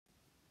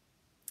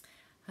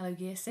Hello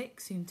Year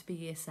 6, soon to be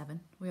Year 7.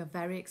 We are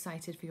very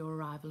excited for your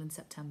arrival in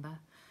September.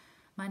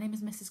 My name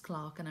is Mrs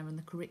Clark and I run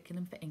the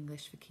curriculum for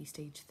English for Key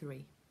Stage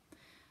 3.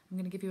 I'm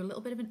going to give you a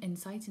little bit of an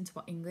insight into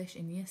what English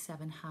in Year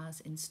 7 has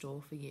in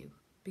store for you.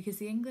 Because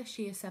the English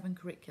Year 7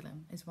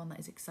 curriculum is one that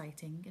is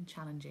exciting and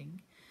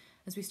challenging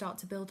as we start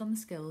to build on the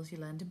skills you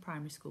learned in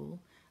primary school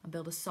and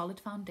build a solid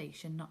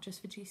foundation not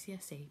just for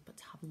GCSE but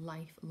to have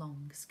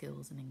lifelong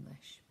skills in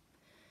English.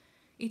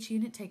 Each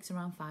unit takes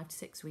around 5 to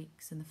 6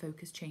 weeks and the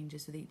focus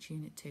changes with each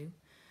unit too,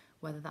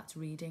 whether that's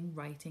reading,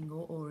 writing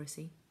or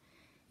oracy.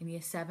 In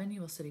Year 7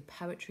 you will study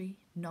poetry,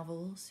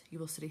 novels, you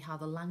will study how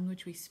the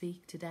language we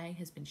speak today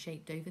has been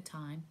shaped over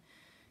time.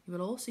 You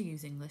will also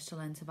use English to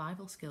learn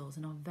survival skills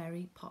in our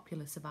very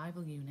popular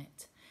survival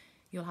unit.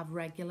 You'll have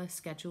regular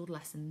scheduled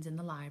lessons in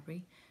the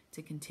library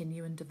to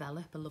continue and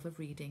develop a love of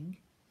reading.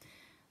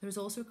 There is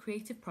also a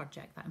creative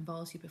project that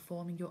involves you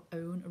performing your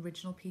own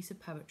original piece of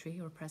poetry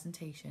or a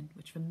presentation,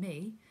 which for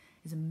me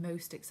is a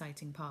most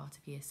exciting part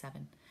of Year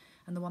 7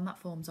 and the one that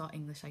forms our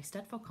English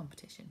Eisteddfod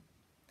competition.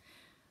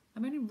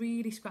 I'm only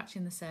really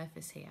scratching the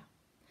surface here,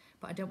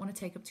 but I don't want to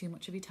take up too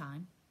much of your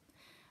time.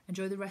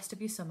 Enjoy the rest of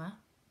your summer,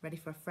 ready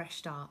for a fresh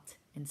start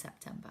in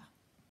September.